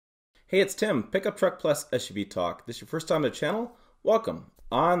Hey, it's Tim, Pickup Truck Plus SUV Talk. This is your first time to the channel? Welcome.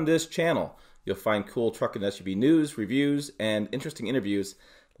 On this channel, you'll find cool truck and SUV news, reviews, and interesting interviews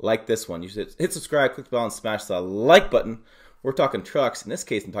like this one. You should hit subscribe, click the bell, and smash the like button. We're talking trucks. In this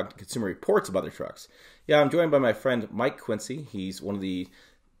case, I'm talking Consumer Reports about their trucks. Yeah, I'm joined by my friend Mike Quincy. He's one of the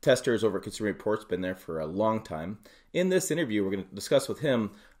testers over at Consumer Reports, been there for a long time. In this interview, we're going to discuss with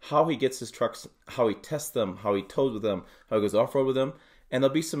him how he gets his trucks, how he tests them, how he tows with them, how he goes off-road with them. And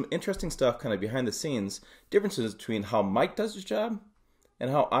there'll be some interesting stuff kind of behind the scenes, differences between how Mike does his job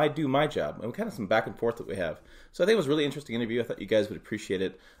and how I do my job, and kind of some back and forth that we have. So I think it was a really interesting interview. I thought you guys would appreciate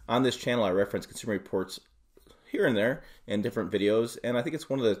it. On this channel, I reference Consumer Reports here and there in different videos, and I think it's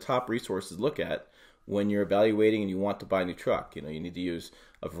one of the top resources to look at when you're evaluating and you want to buy a new truck. You know, you need to use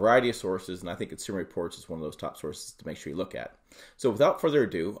a variety of sources, and I think Consumer Reports is one of those top sources to make sure you look at. So without further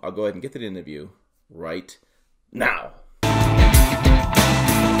ado, I'll go ahead and get to the interview right now.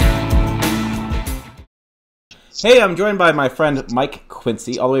 Hey, I'm joined by my friend Mike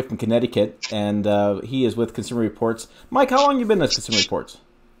Quincy, all the way from Connecticut, and he is with Consumer Reports. Mike, how long have you been with Consumer Reports?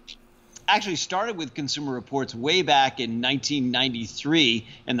 Actually started with Consumer Reports way back in 1993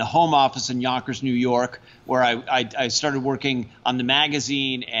 in the home office in Yonkers, New York, where I started working on the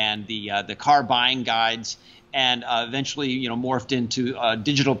magazine and the car buying guides, and eventually morphed into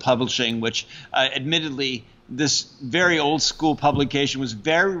digital publishing, which admittedly this very old school publication was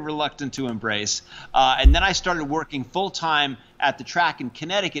very reluctant to embrace. And then I started working full time at the track in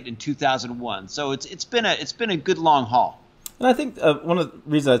Connecticut in 2001. So it's been a good long haul. And I think one of the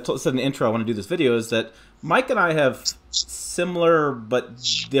reasons I said in the intro I want to do this video is that Mike and I have similar but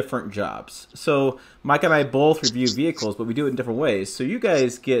different jobs. So Mike and I both review vehicles, but we do it in different ways. So you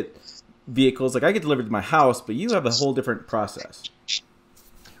guys get vehicles, like I get delivered to my house, but you have a whole different process.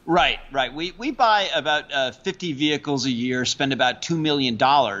 Right. We buy about 50 vehicles a year, spend about $2 million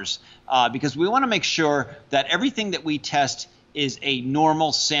because we want to make sure that everything that we test is a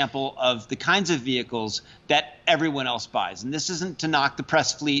normal sample of the kinds of vehicles that everyone else buys. And this isn't to knock the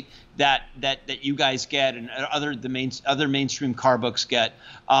press fleet that you guys get and other mainstream car books get,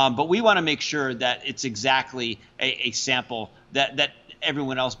 but we want to make sure that it's exactly a sample that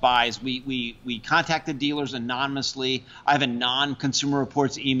everyone else buys. We contact the dealers anonymously. I have a non-Consumer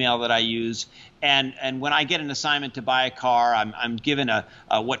Reports email that I use, and when I get an assignment to buy a car, I'm given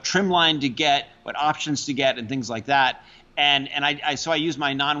what trim line to get, what options to get, and things like that. So I use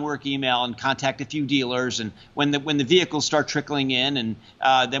my non-work email and contact a few dealers, and when the vehicles start trickling in, and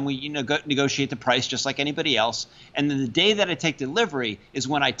then we negotiate the price just like anybody else. And then the day that I take delivery is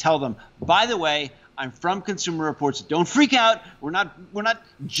when I tell them, by the way, I'm from Consumer Reports. Don't freak out. We're not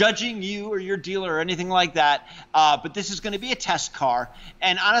judging you or your dealer or anything like that. But this is going to be a test car.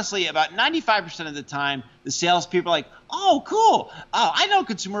 And honestly, about 95% of the time, the salespeople are like, "Oh, cool. Oh, I know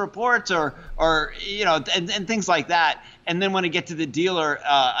Consumer Reports," or and things like that. And then when I get to the dealer,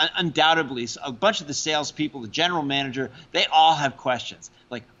 undoubtedly, a bunch of the salespeople, the general manager, they all have questions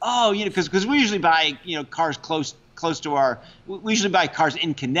like, "Oh, because we usually buy cars close to we usually buy cars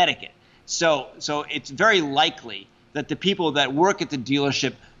in Connecticut." So it's very likely that the people that work at the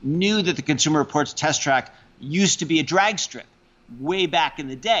dealership knew that the Consumer Reports test track used to be a drag strip way back in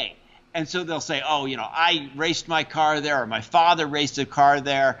the day. And so they'll say, "Oh, I raced my car there, or my father raced a car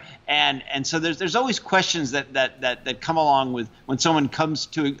there." And so there's always questions that come along with when someone comes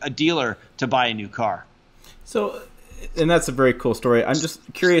to a dealer to buy a new car. So, and that's a very cool story. I'm just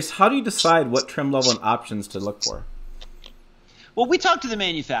curious, how do you decide what trim level and options to look for? Well, we talk to the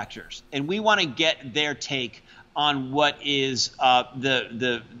manufacturers, and we want to get their take on what is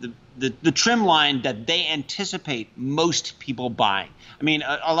the trim line that they anticipate most people buying. I mean,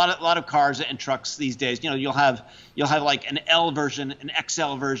 a lot of cars and trucks these days, you'll have like an L version, an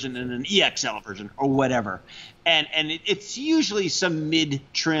XL version, and an EXL version, or whatever, and it's usually some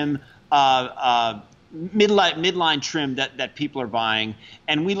mid-trim midline trim that people are buying,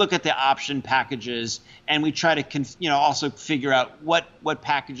 and we look at the option packages, and we try to also figure out what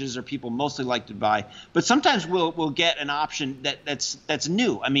packages are people mostly like to buy. But sometimes we'll get an option that's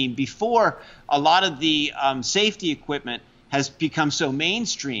new. I mean, before a lot of the safety equipment has become so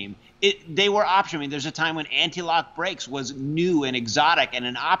mainstream, they were option. I mean, there's a time when anti-lock brakes was new and exotic and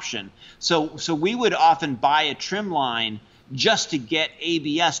an option. So we would often buy a trim line just to get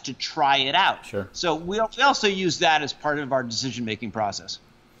ABS to try it out. Sure. So we also use that as part of our decision-making process.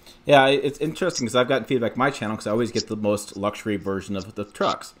 Yeah, it's interesting because I've gotten feedback on my channel because I always get the most luxury version of the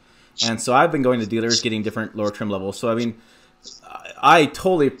trucks. And so I've been going to dealers getting different lower trim levels. So, I mean, I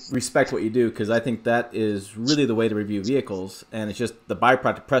totally respect what you do because I think that is really the way to review vehicles. And it's just the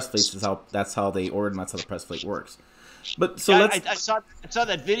byproduct of press fleets is that's how they order and that's how the press fleet works. But so Yeah, let's. I saw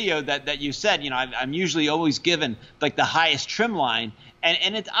that video that you said. I'm usually always given like the highest trim line,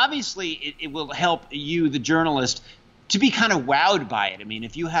 and it's obviously it will help you, the journalist, to be kind of wowed by it. I mean,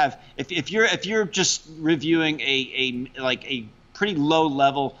 if you're just reviewing a pretty low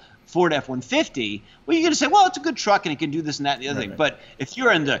level Ford F-150, well, you're going to say, well, it's a good truck and it can do this and that and the other thing. But if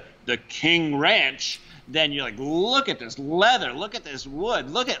you're in the King Ranch, then you're like, look at this leather, look at this wood,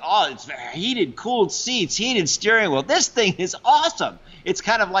 look at all it's heated, cooled seats, heated steering wheel. This thing is awesome. It's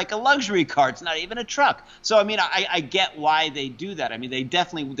kind of like a luxury car. It's not even a truck. So, I mean, I get why they do that. I mean,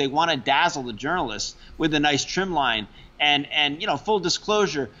 they want to dazzle the journalists with a nice trim line. And full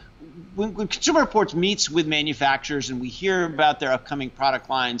disclosure, when Consumer Reports meets with manufacturers and we hear about their upcoming product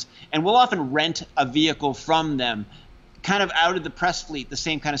lines, and we'll often rent a vehicle from them, kind of out of the press fleet, the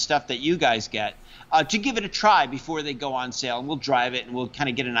same kind of stuff that you guys get, to give it a try before they go on sale. And we'll drive it and we'll kind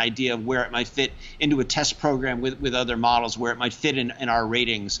of get an idea of where it might fit into a test program with other models, where it might fit in our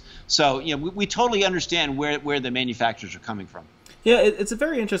ratings. So, we totally understand where the manufacturers are coming from. Yeah, it's a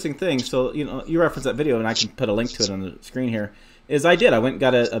very interesting thing. So, you referenced that video, and I can put a link to it on the screen here. I went and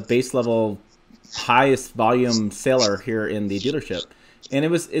got a base level, highest volume sailor here in the dealership, and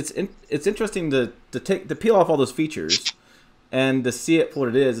it's interesting to peel off all those features, and to see it for what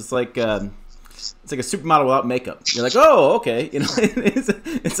it is. It's like a supermodel without makeup. You're like, oh, okay,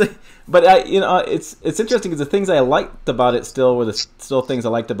 it's like, but it's interesting because the things I liked about it still were still things I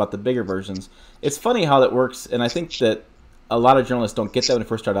liked about the bigger versions. It's funny how that works, and I think that a lot of journalists don't get that when they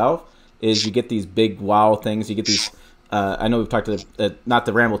first start out, is you get these big wow things. You get these, I know we've talked to, not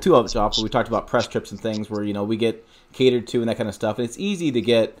to ramble too off, but we talked about press trips and things where, we get catered to and that kind of stuff. And it's easy to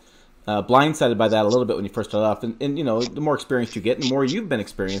get blindsided by that a little bit when you first start off. And the more experience you get, and the more you've been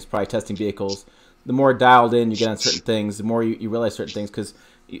experienced probably testing vehicles, the more dialed in you get on certain things, the more you realize certain things. Because,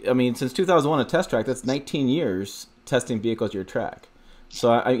 I mean, since 2001 at Test Track, that's 19 years testing vehicles at your track.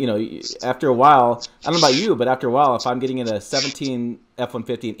 So, after a while, I don't know about you, but after a while, if I'm getting in a 17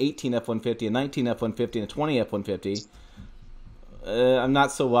 F-150, an 18 F-150, a 19 F-150, and a 20 F-150, I'm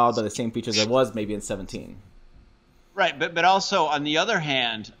not so wowed by the same features I was maybe in 17. Right, but also, on the other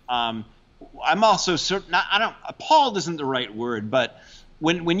hand, I'm also certain, appalled isn't the right word, but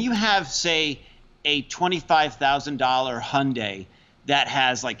when you have, say, a $25,000 Hyundai that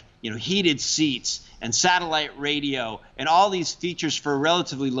has, like, heated seats and satellite radio and all these features for a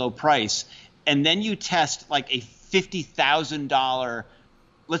relatively low price, and then you test like a $50,000,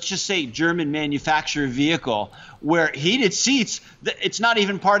 let's just say German manufacturer vehicle, where heated seats, it's not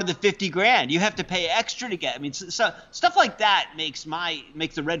even part of the 50 grand. You have to pay extra to get. I mean, so stuff like that makes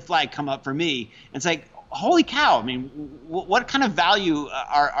the red flag come up for me. It's like, holy cow! I mean, what kind of value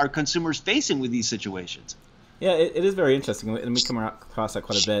are consumers facing with these situations? Yeah, it is very interesting, and we come across that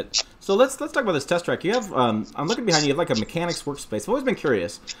quite a bit. So let's talk about this test track. You have, I'm looking behind you, you have like a mechanics workspace. I've always been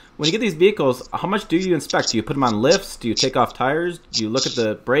curious. When you get these vehicles, how much do you inspect? Do you put them on lifts? Do you take off tires? Do you look at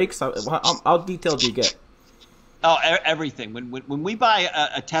the brakes? How detailed do you get? Oh, everything. When we buy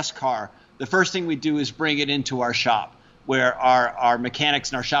a test car, the first thing we do is bring it into our shop, where our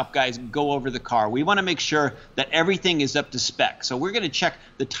mechanics and our shop guys go over the car. We want to make sure that everything is up to spec. So we're going to check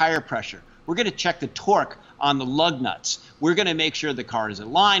the tire pressure. We're going to check the torque on the lug nuts. We're going to make sure the car is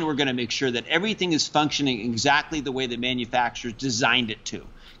in line. We're going to make sure that everything is functioning exactly the way the manufacturers designed it to.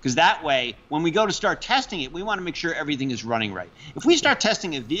 Because that way, when we go to start testing it, we want to make sure everything is running right. If we start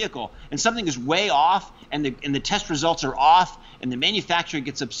testing a vehicle and something is way off and the test results are off and the manufacturer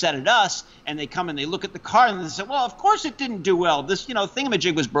gets upset at us and they come and they look at the car and they say, well, of course it didn't do well. This,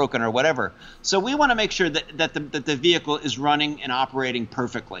 thingamajig was broken or whatever. So we want to make sure that the vehicle is running and operating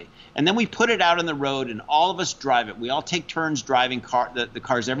perfectly. And then we put it out on the road and all of us drive it. We all take turns driving the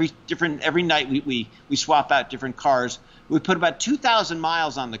cars every night. We swap out different cars. We put about 2,000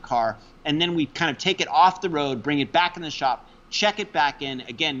 miles on the car, and then we kind of take it off the road, bring it back in the shop, check it back in,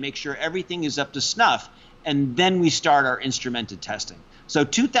 again, make sure everything is up to snuff, and then we start our instrumented testing. So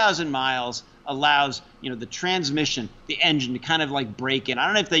 2,000 miles allows, the transmission, the engine to kind of like break in. I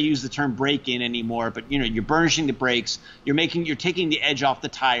don't know if they use the term break in anymore, but you're burnishing the brakes, you're taking the edge off the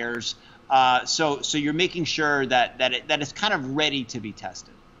tires, so you're making sure that it's kind of ready to be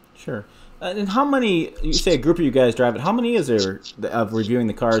tested. Sure. And how many, you say a group of you guys drive it, how many is there of reviewing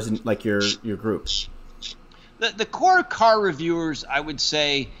the cars in like your group? The core car reviewers, I would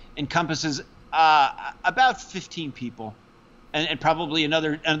say, encompasses about 15 people. And probably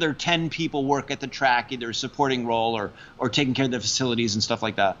another 10 people work at the track, either a supporting role or taking care of the facilities and stuff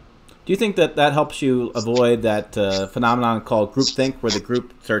like that. Do you think that helps you avoid that phenomenon called groupthink, where the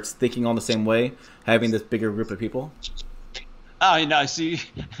group starts thinking all the same way, having this bigger group of people? Oh, no, see,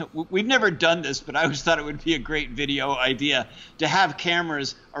 we've never done this, but I always thought it would be a great video idea to have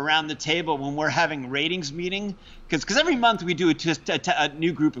cameras around the table when we're having ratings meeting, because every month we do a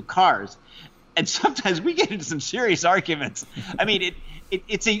new group of cars, and sometimes we get into some serious arguments. I mean,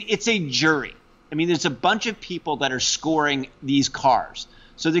 it's a jury. I mean, there's a bunch of people that are scoring these cars,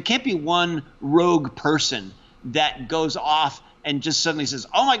 so there can't be one rogue person that goes off and just suddenly says,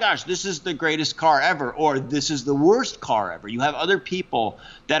 oh my gosh, this is the greatest car ever, or this is the worst car ever. You have other people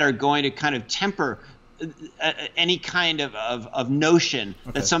that are going to kind of temper any kind of notion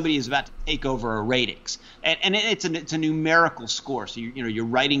that somebody is about to take over a ratings. And it's a numerical score. So you're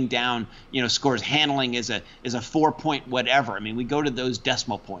writing down scores. Handling is a 4-point whatever. I mean, we go to those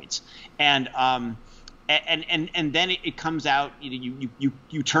decimal points. And then it comes out.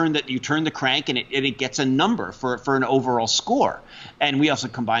 You turn the crank, and it gets a number for an overall score. And we also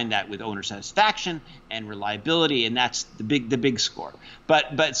combine that with owner satisfaction and reliability, and that's the big score.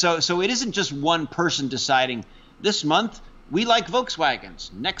 But so it isn't just one person deciding this month we like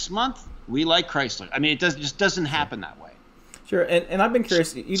Volkswagens, next month we like Chrysler. I mean, just doesn't happen that way. Sure, and I've been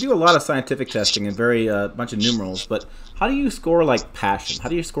curious. You do a lot of scientific testing and very bunch of numerals, but how do you score like passion? How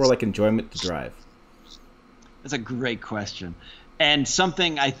do you score like enjoyment to drive? That's a great question, and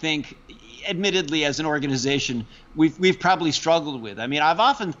something I think, admittedly, as an organization, we've probably struggled with. I mean, I've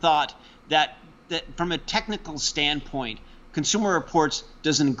often thought that from a technical standpoint, Consumer Reports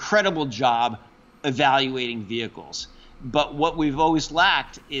does an incredible job evaluating vehicles, but what we've always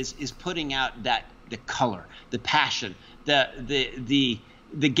lacked is putting out the color, the passion, the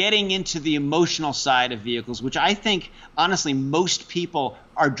getting into the emotional side of vehicles, which I think, honestly, most people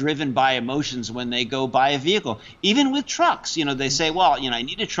are driven by emotions when they go buy a vehicle. Even with trucks, they say, well, I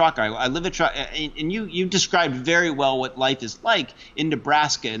need a truck, or I live a truck. And you described very well what life is like in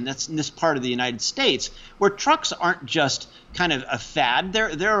Nebraska, and that's in this part of the United States, where trucks aren't just kind of a fad.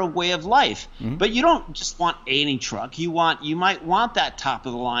 They're a way of life. Mm-hmm. But you don't just want any truck. You might want that top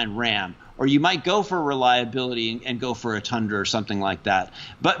of the line Ram, or you might go for reliability and go for a Tundra or something like that.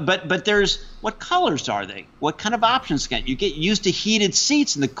 But there's, what colors are they? What kind of options can you get used to heated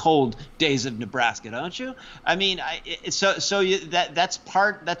seats in the cold days of Nebraska, don't you? I mean, that's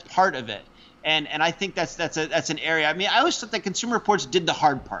part of it, and I think that's an area. I mean, I always thought that Consumer Reports did the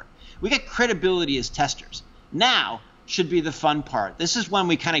hard part. We get credibility as testers. Now should be the fun part. This is when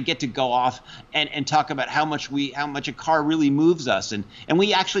we kind of get to go off and talk about how much a car really moves us. And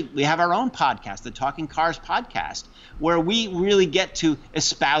we have our own podcast, the Talking Cars podcast, where we really get to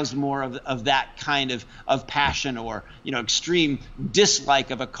espouse more of that kind of passion or extreme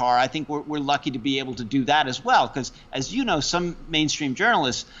dislike of a car. I think we're lucky to be able to do that as well, because as you know, some mainstream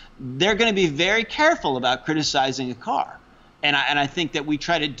journalists, they're going to be very careful about criticizing a car. And I think that we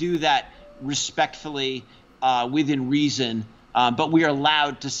try to do that respectfully, within reason, but we are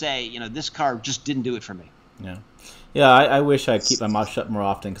allowed to say, this car just didn't do it for me. Yeah. I wish I'd keep my mouth shut more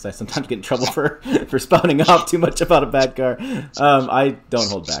often, because I sometimes get in trouble for spouting off too much about a bad car. I don't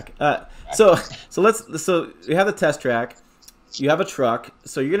hold back. So you have the test track, you have a truck,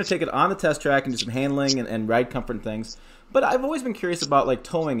 so you're going to take it on the test track and do some handling and ride comfort and things. But I've always been curious about like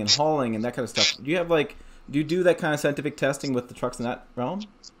towing and hauling and that kind of stuff. Do you do that kind of scientific testing with the trucks in that realm?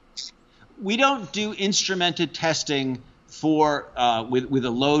 We don't do instrumented testing for with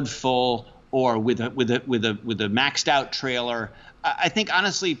a load full or with a maxed out trailer. I think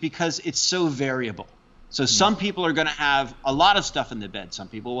honestly because it's so variable. So some people are going to have a lot of stuff in their bed. Some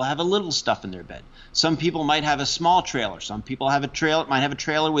people will have a little stuff in their bed. Some people might have a small trailer. Some people might have a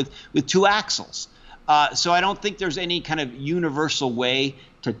trailer with 2 axles. So I don't think there's any kind of universal way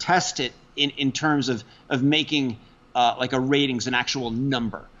to test it in terms of making like a ratings, an actual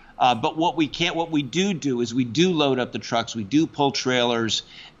number. But what we do is we do load up the trucks, we do pull trailers,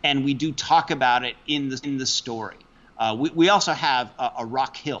 and we do talk about it in the story. We also have a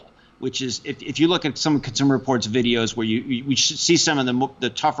Rock Hill, which is if you look at some Consumer Reports videos where we see some of the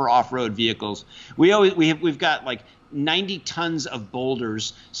tougher off-road vehicles, we've got like 90 tons of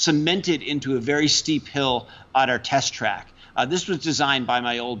boulders cemented into a very steep hill at our test track. This was designed by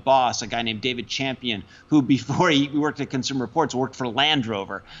my old boss, a guy named David Champion, who before he worked at Consumer Reports worked for Land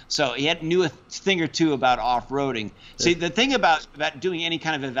Rover. So he knew a thing or two about off-roading. See, the thing about doing any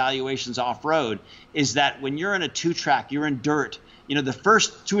kind of evaluations off-road is that when you're in a 2-track, you're in dirt, the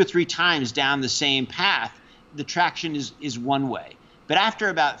first 2 or 3 times down the same path, the traction is one way. But after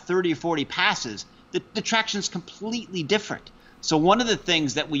about 30 or 40 passes, the traction is completely different. So one of the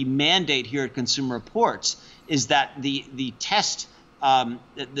things that we mandate here at Consumer Reports is that the test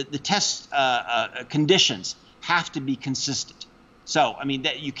conditions have to be consistent. So I mean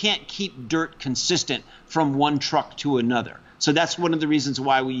that you can't keep dirt consistent from one truck to another. So that's one of the reasons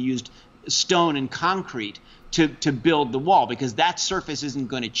why we used stone and concrete to build the wall, because that surface isn't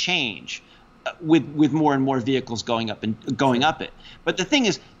going to change with more and more vehicles going up it. But the thing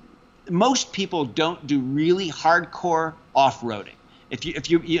is, most people don't do really hardcore off-roading.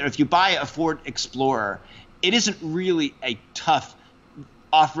 If you buy a Ford Explorer, it isn't really a tough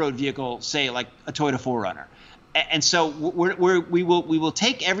off-road vehicle, say like a Toyota 4Runner. And so we will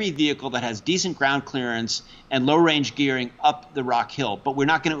take every vehicle that has decent ground clearance and low range gearing up the rock hill, but we're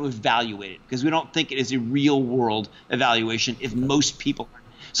not going to evaluate it because we don't think it is a real world evaluation if most people are.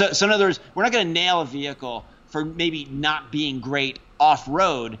 So in other words, we're not going to nail a vehicle for maybe not being great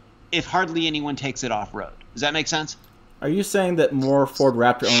off-road if hardly anyone takes it off-road. Does that make sense? Are you saying that more Ford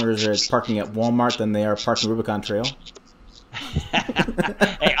Raptor owners are parking at Walmart than they are parking Rubicon Trail?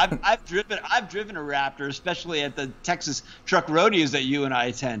 Hey, I've driven a Raptor, especially at the Texas truck rodeos that you and I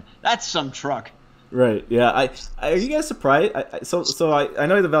attend. That's some truck. Right. Yeah. Are you guys surprised? I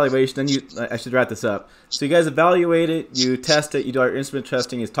know the evaluation. Then I should wrap this up. So you guys evaluate it, you test it, you do our instrument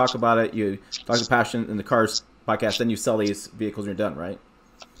testing, you talk about it, you talk to Passion in the Cars podcast, then you sell these vehicles and you're done, right?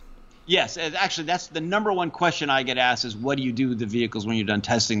 Yes, actually, that's the number one question I get asked is, what do you do with the vehicles when you're done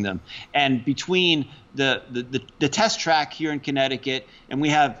testing them? And between the test track here in Connecticut, and we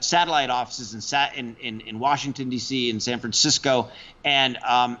have satellite offices in Washington, D.C., and San Francisco, and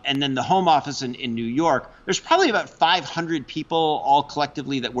then the home office in New York, there's probably about 500 people all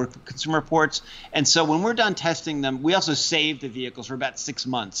collectively that work with Consumer Reports. And so when we're done testing them, we also save the vehicles for about 6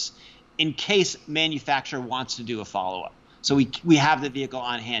 months in case manufacturer wants to do a follow-up. So we have the vehicle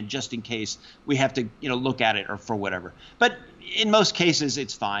on hand just in case we have to look at it or for whatever. But in most cases,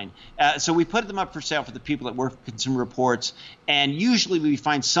 it's fine. So we put them up for sale for the people that work with Consumer Reports, and usually we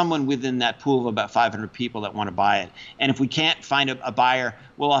find someone within that pool of about 500 people that want to buy it. And if we can't find a buyer,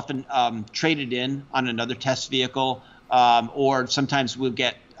 we'll often trade it in on another test vehicle, or sometimes we'll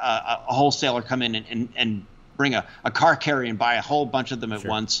get a wholesaler come in and bring a car carrier and buy a whole bunch of them at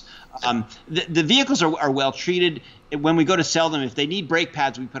once. The vehicles are well treated. When we go to sell them, if they need brake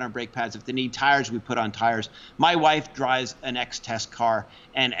pads, we put on brake pads. If they need tires, we put on tires. My wife drives an X-Test car,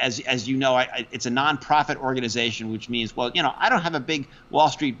 and as you know, it's a nonprofit organization, which means, well, I don't have a big Wall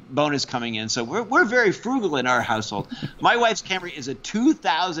Street bonus coming in, so we're very frugal in our household. My wife's Camry is a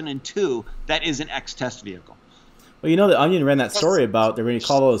 2002 that is an X-Test vehicle. Well, the Onion ran that story about they're going to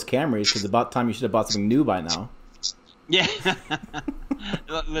call those Camrys because about time you should have bought something new by now. Yeah.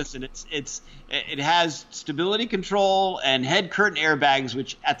 Listen, it has stability control and head curtain airbags,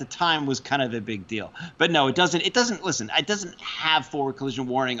 which at the time was kind of a big deal. But no, it doesn't. Listen, it doesn't have forward collision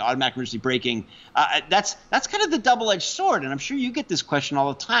warning, automatic emergency braking. That's kind of the double-edged sword, and I'm sure you get this question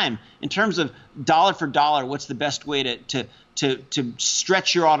all the time. In terms of dollar for dollar, what's the best way to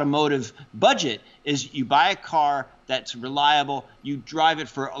stretch your automotive budget? Is you buy a car that's reliable, you drive it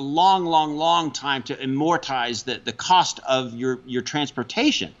for a long, long, long time to amortize the cost of your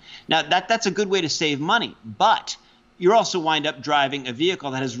transportation. Now, that's a good way to save money, but you also wind up driving a vehicle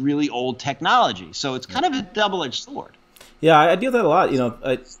that has really old technology. So it's kind of a double-edged sword. Yeah, I deal with that a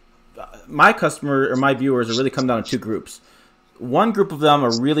lot. My customer or my viewers are really come down to two groups. One group of them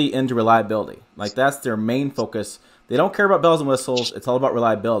are really into reliability. Like, that's their main focus. They don't care about bells and whistles. It's all about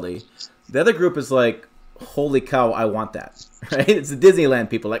reliability. The other group is like, holy cow, I want that, right? It's the Disneyland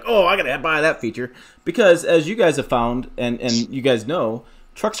people like, oh, I got to buy that feature. Because as you guys have found, and you guys know,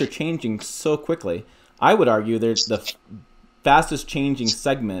 trucks are changing so quickly. I would argue they're the fastest changing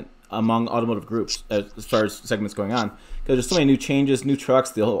segment among automotive groups as far as segments going on. Because there's so many new changes, new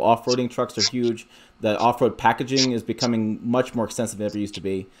trucks. The whole off-roading trucks are huge. The off-road packaging is becoming much more extensive than it ever used to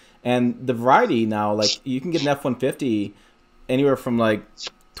be. And the variety now, like, you can get an F-150 anywhere from like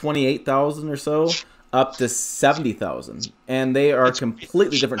 28,000 or so up to 70,000, and they are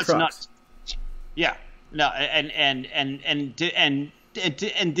completely different trucks. Nuts. Yeah, no, and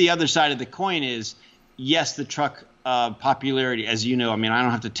the other side of the coin is, yes, the truck popularity, as you know. I mean, I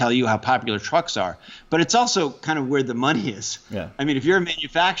don't have to tell you how popular trucks are, but it's also kind of where the money is. Yeah. I mean, if you're a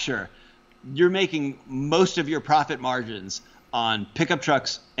manufacturer, you're making most of your profit margins on pickup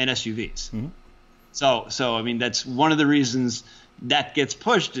trucks and SUVs. Mm-hmm. So I mean, that's one of the reasons that gets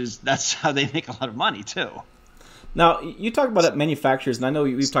pushed, is that's how they make a lot of money too. Now, you talk about it, manufacturers, and I know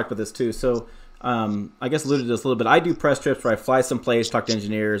we've talked about this too. So I guess alluded to this a little bit. I do press trips where I fly someplace, talk to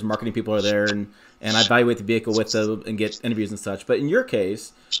engineers, marketing people are there, and I evaluate the vehicle with them and get interviews and such. But in your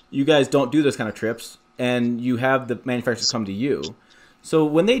case, you guys don't do those kind of trips, and you have the manufacturers come to you. So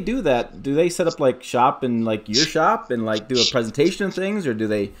when they do that, do they set up like shop in like your shop and like do a presentation and things, or do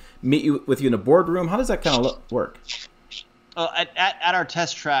they meet you with you in a boardroom? How does that kind of work? At our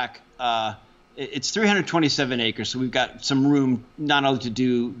test track, it's 327 acres, so we've got some room not only to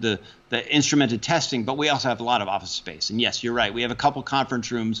do the instrumented testing, but we also have a lot of office space. And yes, you're right. We have a couple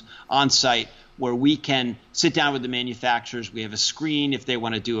conference rooms on site where we can sit down with the manufacturers. We have a screen if they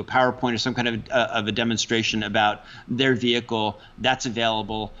want to do a PowerPoint or some kind of a demonstration about their vehicle. That's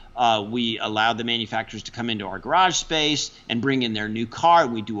available. We allow the manufacturers to come into our garage space and bring in their new car.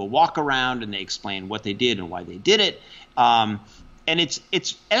 We do a walk around and they explain what they did and why they did it. And it's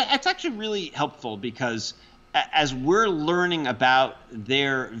actually really helpful because as we're learning about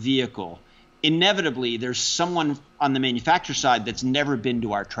their vehicle, inevitably there's someone on the manufacturer side that's never been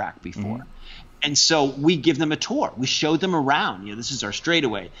to our track before. Mm-hmm. And so we give them a tour. We show them around. This is our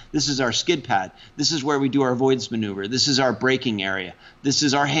straightaway. This is our skid pad. This is where we do our avoidance maneuver. This is our braking area. This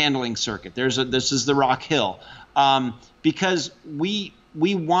is our handling circuit. This is the rock hill. Because we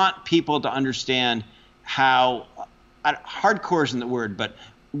want people to understand how hardcore isn't the word, but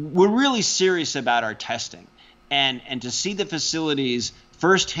we're really serious about our testing, and to see the facilities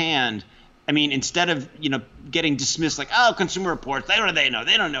firsthand. I mean, instead of getting dismissed like, oh, Consumer Reports, they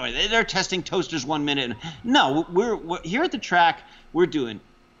don't know anything. They're testing toasters 1 minute. No, we're here at the track. We're doing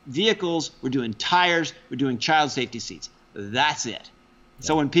vehicles, we're doing tires, we're doing child safety seats. That's it. Yeah.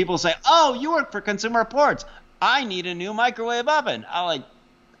 So when people say, oh, you work for Consumer Reports, I need a new microwave oven,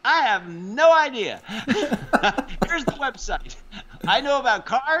 I have no idea. Here's the website. I know about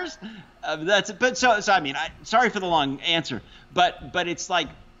cars. That's it. But so I mean, sorry for the long answer, but it's like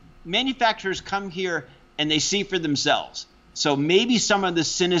manufacturers come here and they see for themselves. So maybe some of the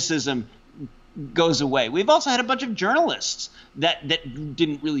cynicism goes away. We've also had a bunch of journalists that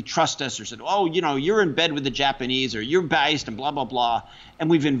didn't really trust us or said, oh, you're in bed with the Japanese or you're biased and blah, blah, blah. And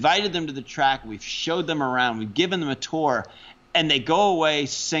we've invited them to the track. We've showed them around. We've given them a tour. And they go away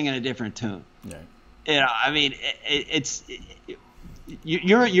singing a different tune. Yeah. I mean,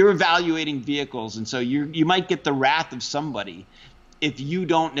 you're evaluating vehicles, and so you might get the wrath of somebody if you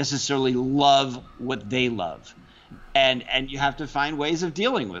don't necessarily love what they love, and you have to find ways of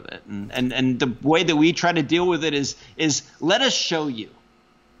dealing with it. And the way that we try to deal with it is let us show you.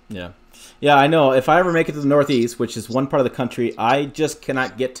 Yeah, I know. If I ever make it to the Northeast, which is one part of the country I just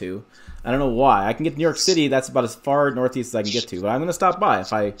cannot get to. I don't know why. I can get to New York City. That's about as far northeast as I can get to. But I'm going to stop by.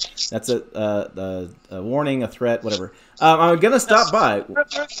 That's a warning, a threat, whatever. I'm going to stop by.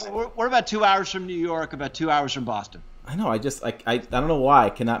 We're about 2 hours from New York, about 2 hours from Boston. I know. I don't know why I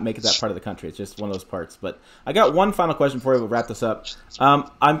cannot make it that part of the country. It's just one of those parts. But I got one final question before we wrap this up.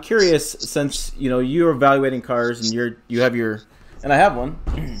 I'm curious, since you're evaluating cars and you have your, and I have one.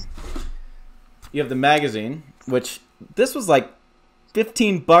 You have the magazine, which this was like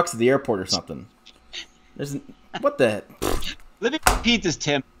 $15 at the airport or something. What the heck? Living Pizzas,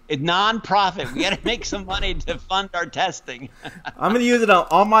 Tim. It's non-profit. We got to make some money to fund our testing. I'm going to use it on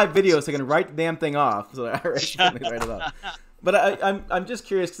all my videos so I can write the damn thing off. So I can write it off. But I'm just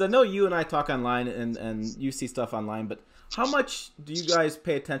curious because I know you and I talk online and you see stuff online. But how much do you guys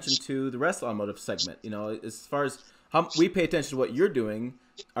pay attention to the rest of the automotive segment? As far as how we pay attention to what you're doing.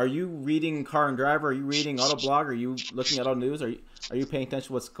 Are you reading Car and Driver? Are you reading Autoblog? Are you looking at Auto News? Are you paying attention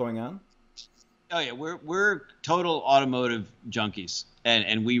to what's going on? Oh yeah, we're total automotive junkies,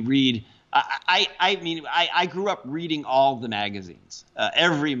 and we read. I grew up reading all the magazines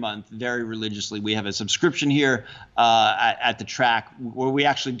every month, very religiously. We have a subscription here at the track where we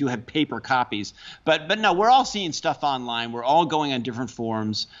actually do have paper copies. But no, we're all seeing stuff online. We're all going on different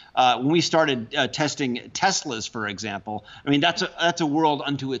forums. When we started testing Teslas, for example, I mean that's a world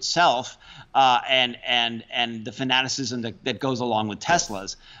unto itself, and the fanaticism that goes along with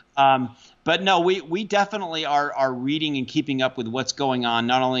Teslas. But no, we definitely are reading and keeping up with what's going on,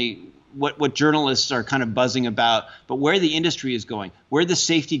 not only what journalists are kind of buzzing about, but where the industry is going, where the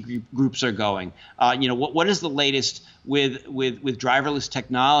safety groups are going. What is the latest with driverless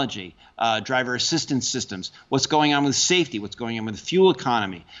technology, driver assistance systems? What's going on with safety? What's going on with fuel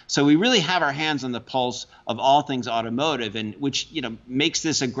economy? So we really have our hands on the pulse of all things automotive, and which makes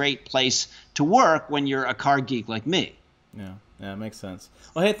this a great place to work when you're a car geek like me. Yeah, it makes sense.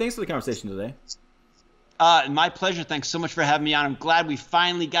 Well, hey, thanks for the conversation today. My pleasure. Thanks so much for having me on. I'm glad we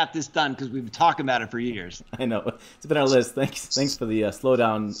finally got this done because we've been talking about it for years. I know. It's been on our list. Thanks for the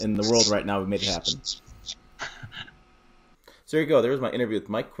slowdown in the world right now. We made it happen. So there you go. There was my interview with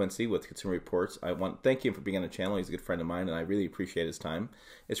Mike Quincy with Consumer Reports. I want to thank him for being on the channel. He's a good friend of mine, and I really appreciate his time.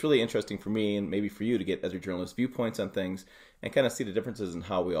 It's really interesting for me and maybe for you to get other journalists' viewpoints on things and kind of see the differences in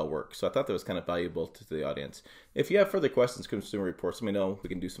how we all work. So I thought that was kind of valuable to the audience. If you have further questions, Consumer Reports, let me know. We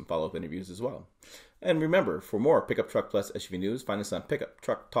can do some follow-up interviews as well. And remember, for more Pickup Truck Plus SUV news, find us on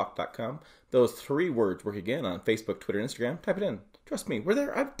pickuptrucktalk.com. Those 3 words work again on Facebook, Twitter, and Instagram. Type it in. Trust me, we're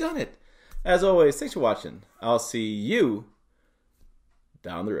there. I've done it. As always, thanks for watching. I'll see you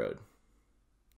down the road.